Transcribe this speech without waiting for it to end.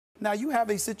Now, you have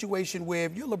a situation where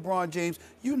if you're LeBron James,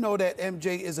 you know that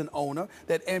MJ is an owner,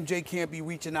 that MJ can't be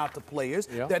reaching out to players,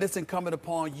 that it's incumbent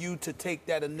upon you to take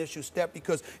that initial step,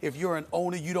 because if you're an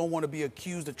owner, you don't want to be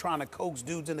accused of trying to coax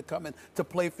dudes into coming to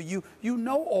play for you. You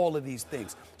know all of these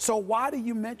things. So why do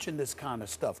you mention this kind of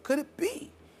stuff? Could it be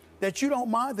that you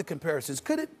don't mind the comparisons?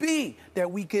 Could it be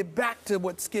that we get back to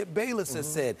what Skip Bayless has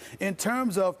said in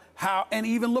terms of how, and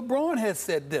even LeBron has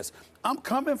said this, I'm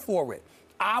coming for it.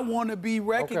 I want to be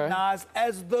recognized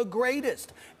as the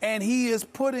greatest. And he is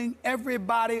putting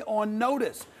everybody on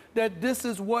notice that this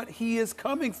is what he is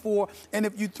coming for. And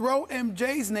if you throw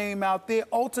MJ's name out there,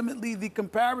 ultimately the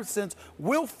comparisons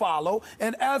will follow.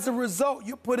 And as a result,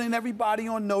 you're putting everybody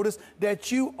on notice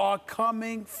that you are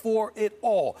coming for it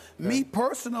all. Me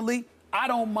personally, I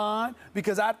don't mind,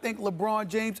 because I think LeBron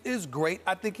James is great.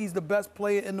 I think he's the best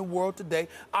player in the world today.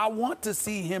 I want to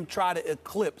see him try to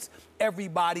eclipse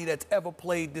everybody that's ever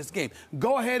played this game.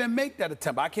 Go ahead and make that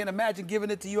attempt. I can't imagine giving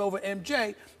it to you over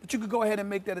MJ, but you could go ahead and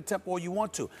make that attempt all you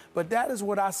want to. But that is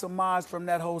what I surmised from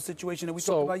that whole situation that we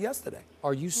talked about yesterday.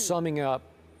 Are you summing up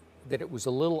that it was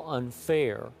a little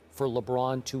unfair for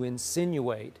LeBron to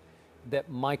insinuate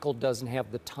that Michael doesn't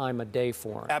have the time of day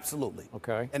for him? Absolutely.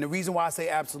 Okay. And the reason why I say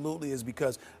absolutely is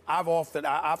because I've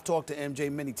talked to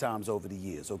MJ many times over the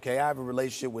years, okay? I have a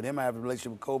relationship with him. I have a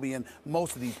relationship with Kobe and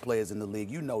most of these players in the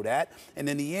league. You know that. And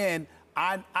in the end,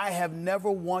 I have never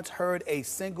once heard a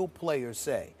single player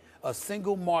say, a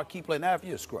single marquee player, now if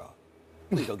you're a scrub,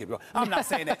 please don't get me wrong. I'm not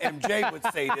saying that MJ would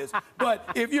say this, but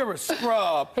if you're a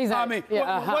scrub,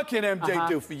 what can MJ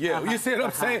do for you? You see what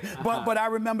I'm saying? But I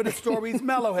remember the stories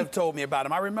Melo have told me about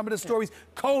him. I remember the stories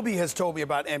Kobe has told me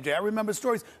about MJ. I remember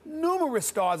stories numerous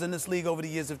stars in this league over the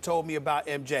years have told me about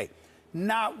MJ.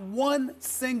 Not one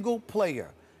single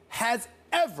player has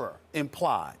ever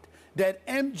implied that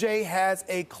MJ has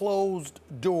a closed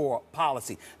door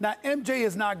policy. Now, MJ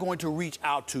is not going to reach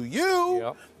out to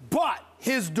you, but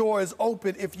his door is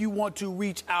open if you want to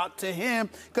reach out to him,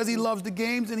 because he loves the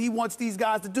games and he wants these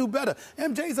guys to do better.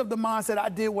 MJ's of the mindset, I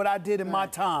did what I did in my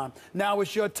time. Now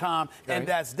it's your time, and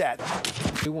that's that.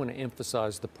 I do want to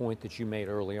emphasize the point that you made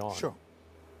early on. Sure.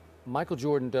 Michael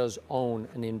Jordan does own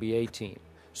an NBA team.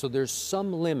 So there's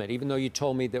some limit, even though you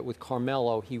told me that with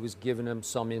Carmelo, he was giving him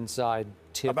some inside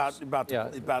tips. About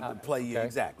the play,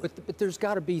 exactly. But there's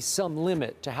got to be some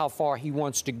limit to how far he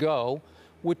wants to go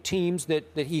with teams that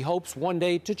he hopes one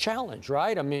day to challenge,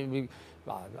 right? I mean,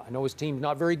 I know his team's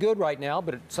not very good right now,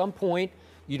 but at some point,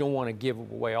 you don't want to give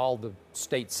away all the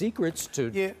state secrets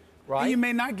to, right? And you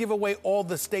may not give away all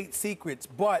the state secrets,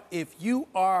 but if you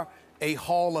are a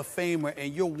Hall of Famer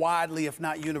and you're widely, if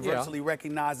not universally,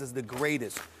 recognized as the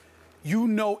greatest, you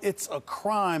know it's a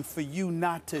crime for you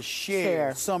not to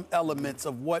share some elements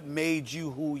of what made you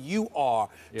who you are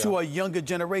to a younger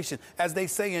generation. As they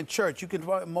say in church,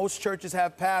 most churches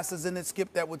have pastors in it,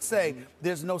 Skip, that would say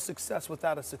there's no success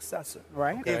without a successor.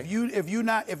 Right. Okay. If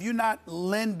you're not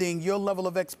lending your level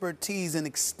of expertise and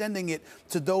extending it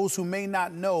to those who may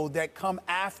not know that come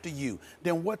after you,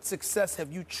 then what success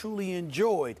have you truly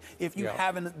enjoyed if you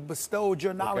haven't bestowed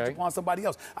your knowledge upon somebody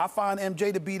else? I find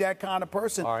MJ to be that kind of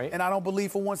person, and I don't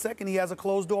believe for one second he has a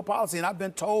closed-door policy. And I've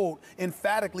been told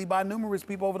emphatically by numerous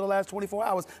people over the last 24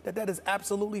 hours that that is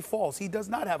absolutely false. He does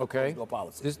not have a closed-door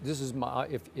policy. This is my,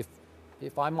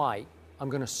 if I might, I'm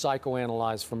going to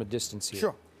psychoanalyze from a distance here.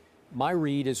 Sure. My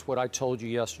read is what I told you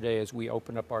yesterday as we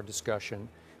opened up our discussion,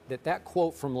 that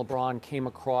quote from LeBron came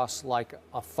across like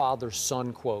a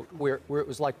father-son quote, where it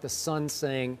was like the son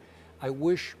saying, I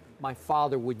wish my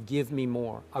father would give me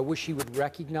more. I wish he would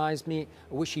recognize me.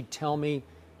 I wish he'd tell me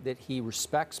that he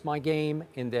respects my game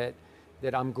and that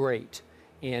I'm great.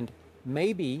 And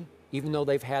maybe, even though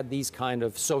they've had these kind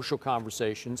of social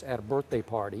conversations at a birthday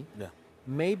party,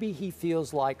 maybe he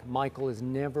feels like Michael has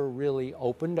never really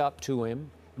opened up to him,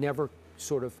 never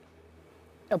sort of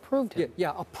approved him.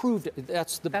 Approved.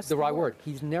 That's the right word.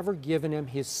 He's never given him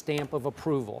his stamp of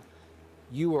approval.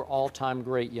 You are all-time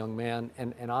great, young man,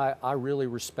 and I really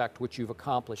respect what you've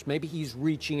accomplished. Maybe he's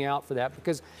reaching out for that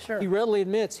because he readily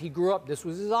admits he grew up, this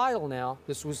was his idol now.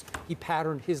 He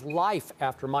patterned his life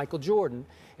after Michael Jordan,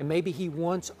 and maybe he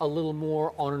wants a little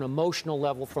more on an emotional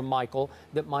level from Michael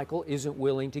that Michael isn't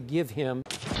willing to give him.